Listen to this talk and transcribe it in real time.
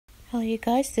Hello you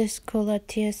guys, this is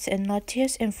Colatius and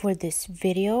Latius, and for this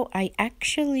video I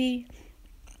actually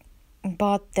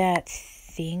bought that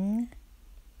thing.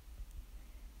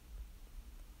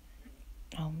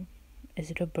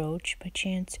 Is it a brooch by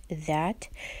chance? That,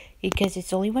 because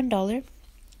it's only $1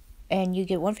 and you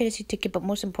get one fantasy ticket, but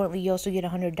most importantly you also get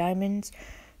 100 diamonds.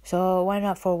 So why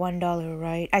not for $1,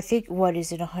 right? I think, what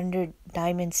is it, 100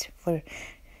 diamonds for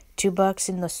 $2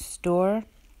 in the store?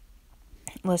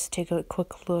 Let's take a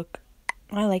quick look.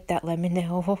 I like that lemon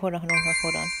now. Hold on.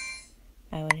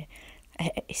 I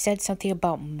said something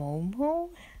about Momo,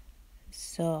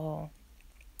 so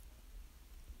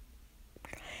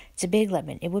it's a big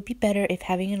lemon. It would be better if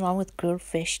having it along with grilled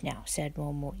fish now, said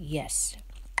Momo. Yes.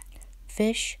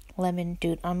 Fish, lemon,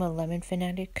 dude, I'm a lemon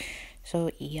fanatic,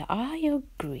 so yeah, I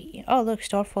agree. Oh, look,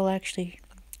 Starfall actually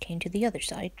came to the other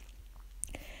side.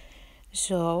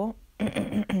 So,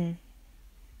 okay,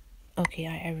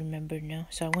 I remember now.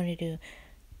 So I wanted to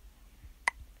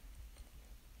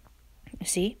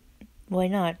see, why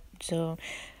not? So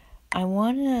I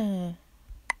want to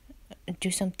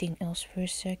do something else for a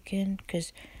second,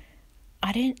 because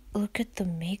I didn't look at the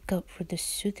makeup for the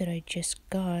suit that I just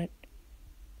got.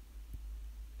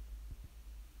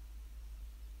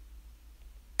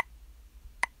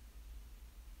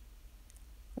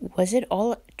 Was it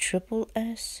all triple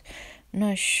S? I'm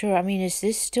not sure. I mean, is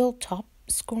this still top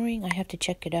scoring? I have to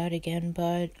check it out again,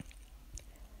 but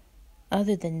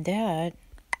other than that,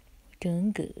 we're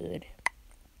doing good.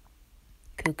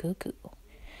 Cool.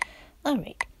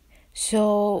 Alright,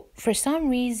 so for some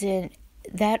reason,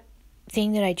 that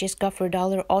thing that I just got for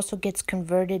 $1 also gets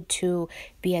converted to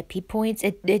VIP points.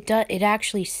 It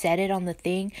actually said it on the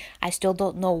thing. I still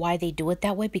don't know why they do it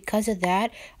that way. Because of that,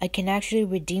 I can actually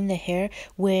redeem the hair,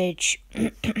 which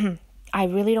I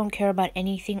really don't care about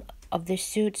anything of this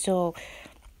suit. So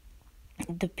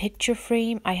the picture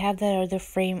frame, I have that other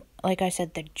frame. Like I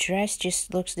said, the dress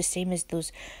just looks the same as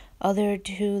those other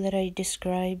two that I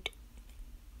described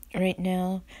right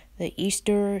now, the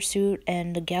Easter suit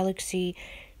and the Galaxy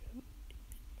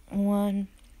one.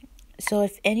 So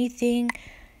if anything,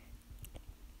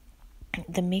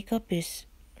 the makeup is,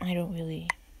 I don't really,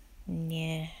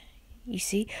 yeah, you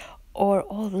see? Or,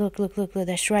 oh, look,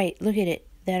 that's right, look at it,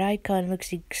 that icon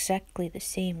looks exactly the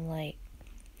same like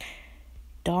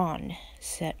Dawn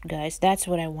set, guys. That's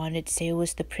what I wanted to say. It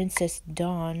was the Princess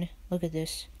Dawn. Look at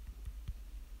this.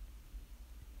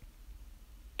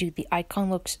 Dude, the icon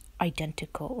looks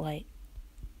identical. Like,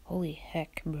 holy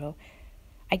heck, bro.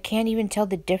 I can't even tell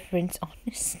the difference,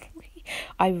 honestly.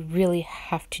 I really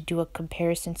have to do a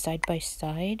comparison side by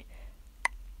side.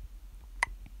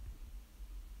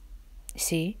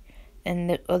 See? And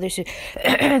the other suit,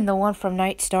 the one from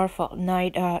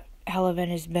Hell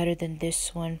Event is better than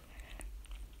this one,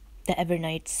 the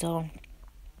Evernight. So,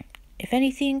 if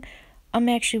anything, I'm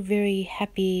actually very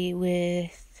happy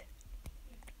with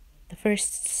the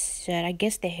first set. I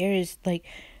guess the hair is like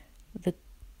the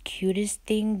cutest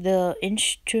thing. The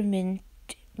instrument,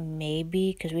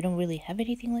 maybe, because we don't really have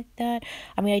anything like that.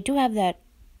 I mean, I do have that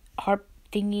harp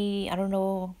thingy. I don't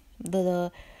know,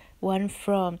 the one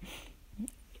from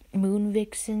Moon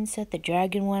Vixen set, the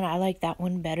dragon one. I like that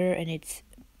one better, and it's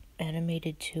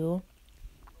animated too.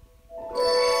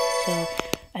 So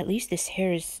at least this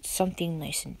hair is something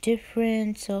nice and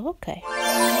different. So okay,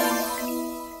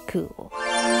 cool.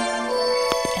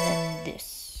 And then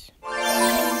this.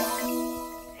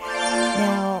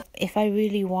 Now, if I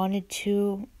really wanted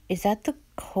to, is that the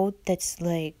coat that's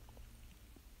like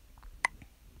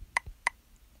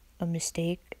a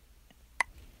mistake?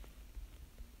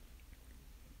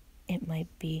 It might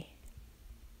be.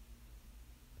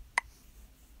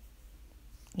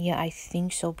 Yeah, I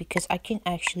think so, because I can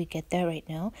actually get that right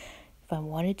now if I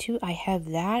wanted to. I have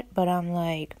that, but I'm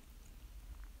like,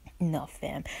 no,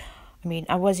 fam. I mean,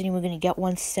 I wasn't even going to get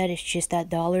one set. It's just that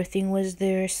dollar thing was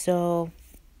there, so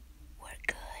we're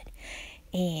good.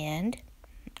 And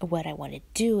what I want to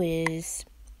do is,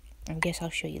 I guess I'll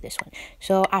show you this one.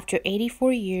 So after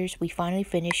 84 years, we finally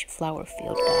finished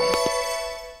Flowerfield, guys.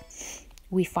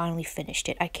 We finally finished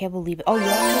it. I can't believe it. Oh, you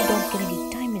actually don't get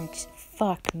any diamonds.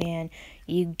 Fuck, man.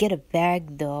 You get a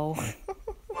bag, though.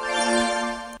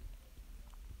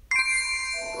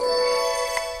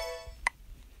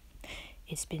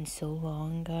 It's been so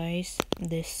long, guys.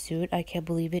 This suit, I can't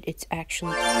believe it. It's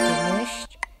actually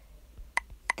finished.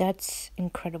 That's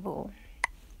incredible.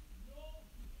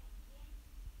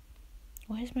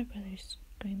 Why is my brother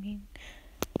screaming?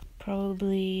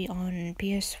 Probably on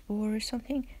PS4 or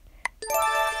something.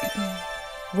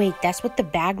 Wait, that's what the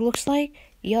bag looks like?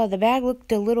 Yeah, the bag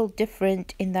looked a little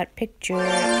different in that picture.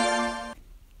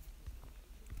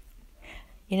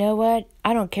 You know what?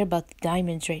 I don't care about the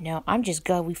diamonds right now. I'm just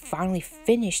glad we finally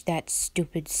finished that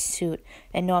stupid suit.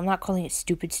 And no, I'm not calling it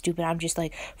stupid. I'm just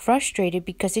like frustrated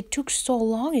because it took so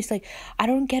long. It's like, I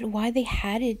don't get why they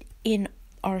had it in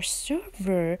our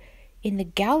server in the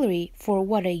gallery for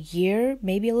what, a year?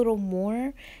 Maybe a little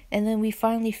more? And then we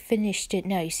finally finished it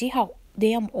now. You see how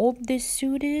damn old this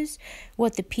suit is?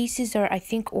 What, the pieces are, I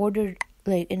think, ordered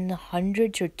like in the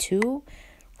hundreds or two?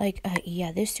 Like,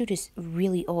 yeah, this suit is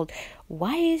really old.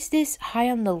 Why is this high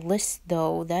on the list,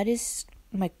 though? That is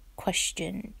my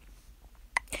question.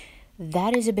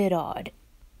 That is a bit odd.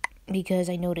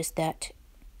 Because I noticed that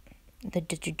the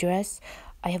dress,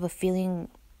 I have a feeling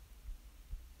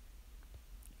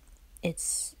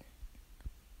it's...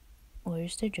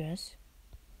 Where's the dress?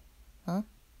 Huh?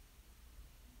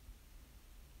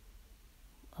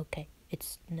 Okay,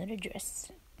 it's not a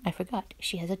dress. I forgot.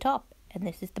 She has a top. And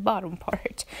this is the bottom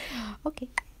part. Okay.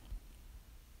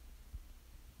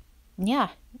 Yeah,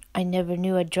 I never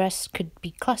knew a dress could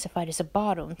be classified as a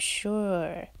bottom.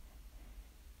 Sure.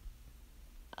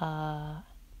 Huh?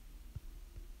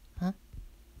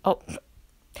 Oh,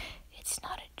 it's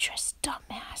not a dress,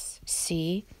 dumbass.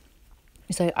 See?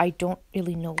 It's like, I don't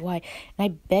really know why. And I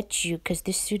bet you, because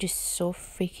this suit is so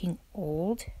freaking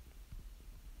old.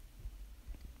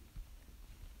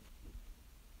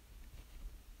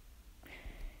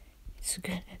 It's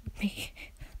gonna be...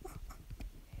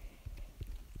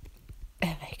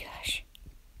 Oh my gosh.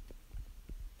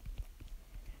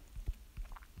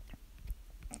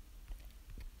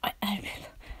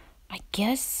 I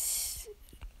guess...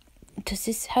 Does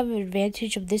this have an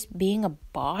advantage of this being a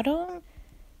bottom?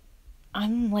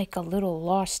 I'm like a little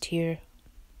lost here.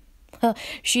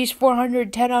 She's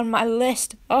 410 on my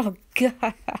list. Oh,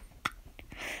 God.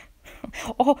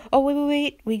 Oh,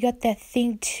 wait. We got that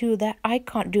thing, too. That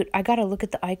icon. Dude, I gotta look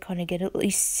at the icon again. At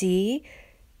least see?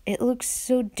 It looks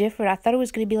so different. I thought it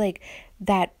was gonna be like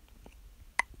that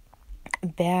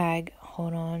bag.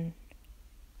 Hold on.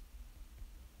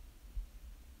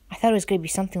 I thought it was gonna be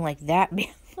something like that.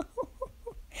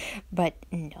 But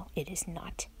no, it is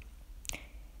not.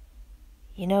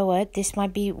 You know what? This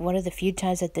might be one of the few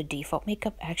times that the default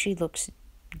makeup actually looks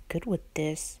good with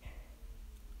this.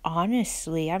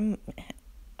 Honestly, I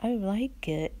like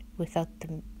it without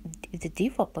the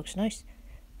default looks nice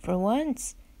for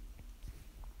once.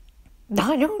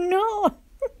 I don't know.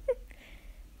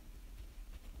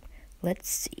 Let's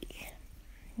see.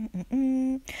 Alright.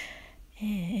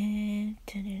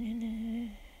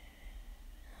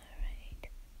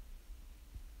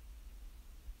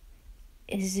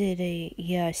 Is it a...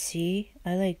 Yeah, see?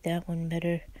 I like that one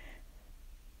better.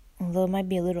 Although it might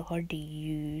be a little hard to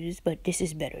use, but this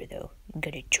is better though. I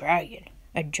got a dragon.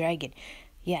 A dragon.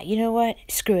 Yeah, you know what?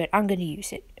 Screw it. I'm gonna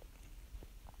use it.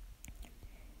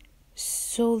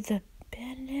 So the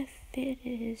benefit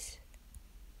is...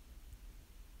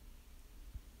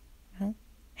 Huh?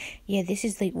 Yeah, this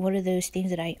is like one of those things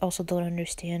that I also don't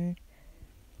understand.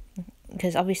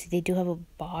 Because obviously they do have a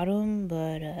bottom,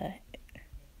 but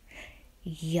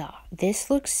yeah, this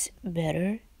looks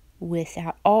better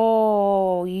without...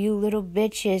 Oh, you little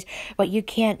bitches. But you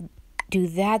can't do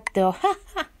that though.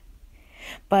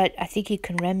 But I think you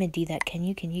can remedy that. Can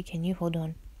you? Hold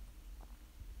on.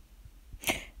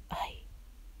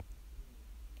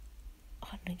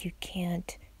 Oh, no, you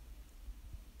can't.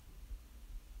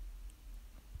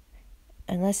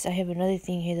 Unless I have another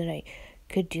thing here that I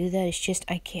could do that. It's just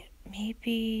I can't.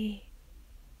 Maybe...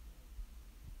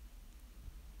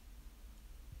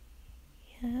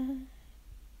 Yeah.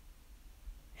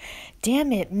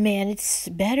 Damn it, man. It's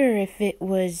better if it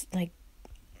was like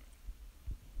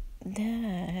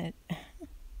that.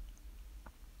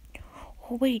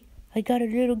 Oh, wait. I got a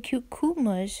little cute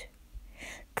Kumas.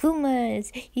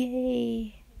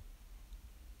 Yay.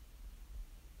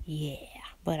 Yeah.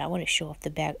 But I want to show off the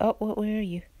bag. Oh, where are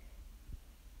you?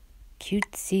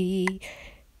 Cutesy.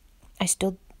 I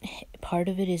still... Part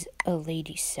of it is a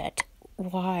lady set.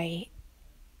 Why?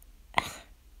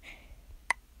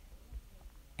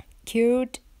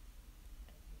 Cute.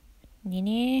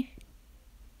 Nene.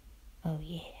 Oh,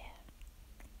 yeah.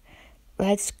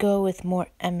 Let's go with more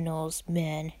emeralds,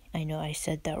 man. I know I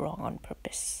said that wrong on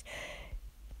purpose.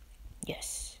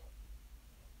 Yes.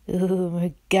 Ooh,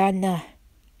 Morgana.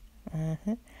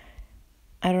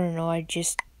 I don't know, I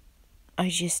just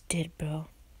did, bro.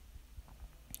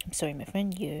 I'm sorry, my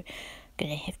friend, you're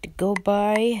gonna have to go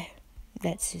by.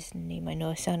 That's his name. I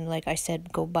know it sounded like I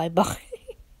said go bye-bye.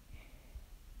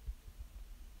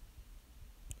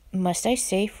 must I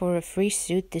say, for a free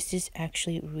suit, this is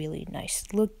actually really nice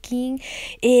looking.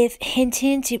 If hint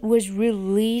hint, it was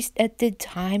released at the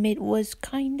time it was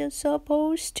kind of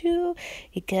supposed to,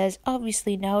 because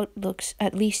obviously now it looks,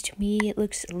 at least to me, it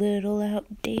looks a little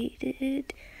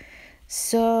outdated.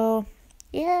 So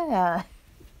yeah,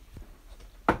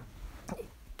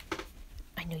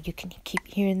 I know you can keep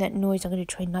hearing that noise. I'm gonna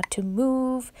try not to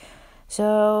move,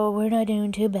 so we're not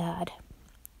doing too bad.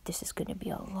 This is gonna be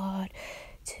a lot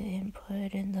to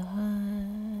input in the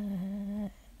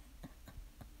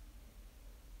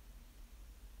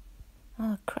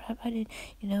oh crap, I didn't,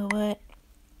 you know what,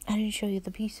 I didn't show you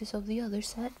the pieces of the other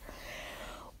set.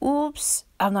 Oops,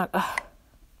 I'm not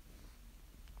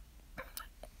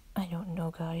I don't know,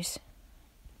 guys.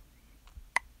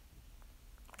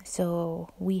 So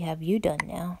we have you done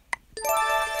now.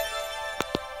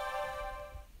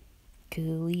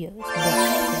 Coolios.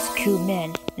 That's cool,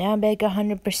 man. Now I'm back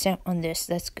 100% on this.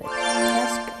 That's good.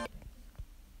 That's good.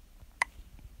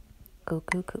 Cool,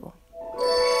 cool, cool.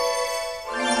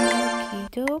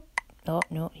 Okie-doke. Oh,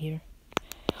 no, here.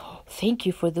 Thank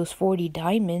you for those 40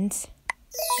 diamonds.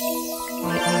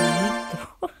 I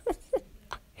need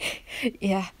those.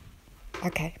 Yeah.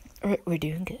 Okay. We're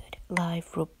doing good.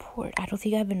 Live report. I don't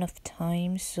think I have enough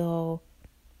time, so...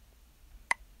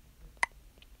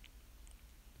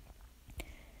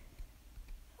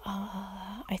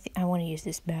 I want to use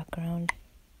this background.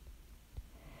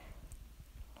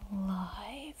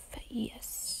 Live,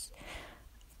 yes.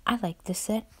 I like this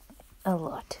set a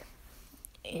lot.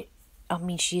 I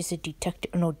mean, she's a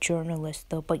detective, no journalist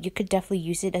though, but you could definitely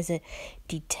use it as a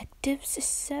detective's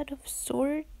set of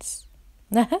sorts.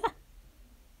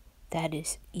 That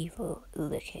is evil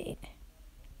looking.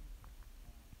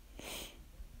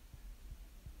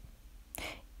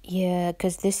 Yeah,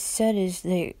 because this set is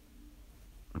the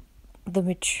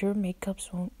mature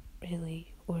makeups won't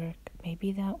really work.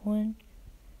 Maybe that one.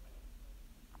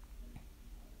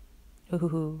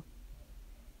 Ooh.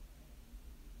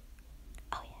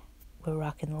 Oh yeah, we're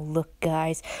rocking the look,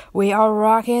 guys. We are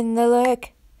rocking the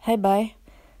look. Hey, bye.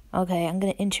 Okay, I'm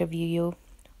gonna interview you.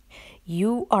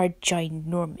 You are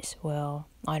ginormous. Well,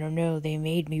 I don't know. They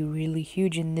made me really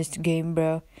huge in this game,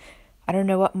 bro. I don't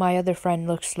know what my other friend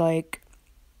looks like.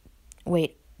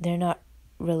 Wait, they're not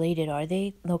related, are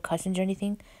they? No cousins or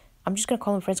anything? I'm just gonna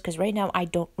call them friends because right now I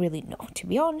don't really know, to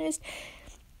be honest.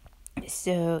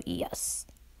 So, yes.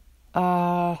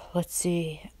 Let's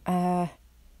see. Let's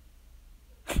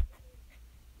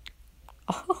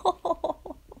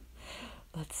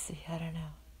see, I don't know.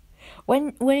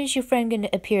 When is your friend gonna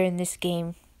appear in this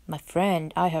game? My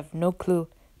friend? I have no clue.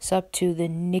 It's up to the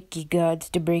Nikki gods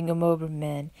to bring him over,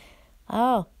 man.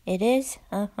 Oh, it is?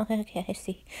 Okay, I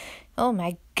see. Oh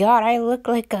my god, I look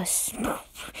like a...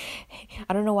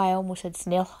 I don't know why I almost said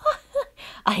snail.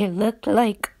 I look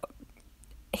like...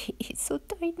 He's so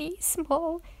tiny,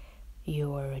 small.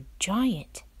 You're a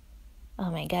giant.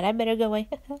 Oh my god, I better go away.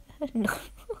 No.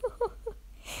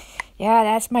 Yeah,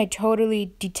 that's my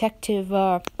totally detective,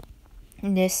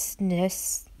 ness.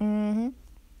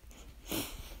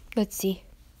 Let's see.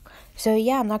 So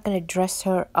yeah, I'm not gonna dress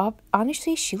her up.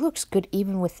 Honestly, she looks good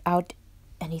even without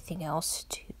anything else,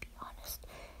 to be honest.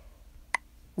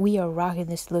 We are rocking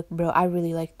this look, bro. I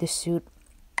really like this suit.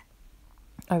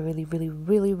 I really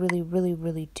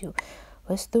do.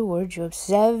 What's the wardrobe?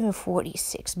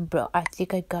 746, bro. I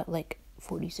think I got like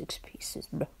 46 pieces,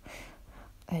 bro.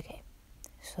 Okay,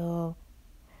 so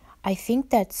I think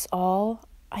that's all.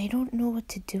 I don't know what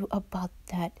to do about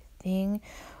that thing.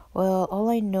 Well, all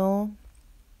I know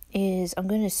is I'm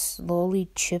gonna slowly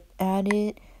chip at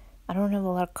it. I don't have a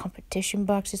lot of competition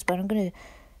boxes, but I'm gonna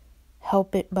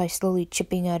help it by slowly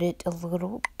chipping at it a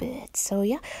little bit. So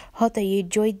yeah, hope that you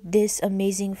enjoyed this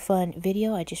amazing fun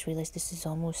video. I just realized this is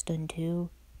almost done too.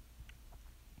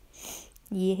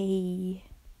 Yay.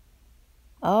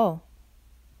 Oh,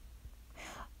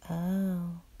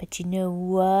 but you know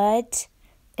what?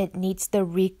 It needs the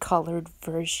recolored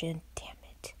version. Damn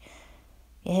it.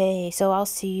 Yay. So I'll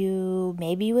see you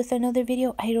maybe with another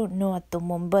video. I don't know at the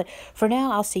moment, but for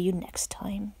now, I'll see you next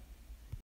time.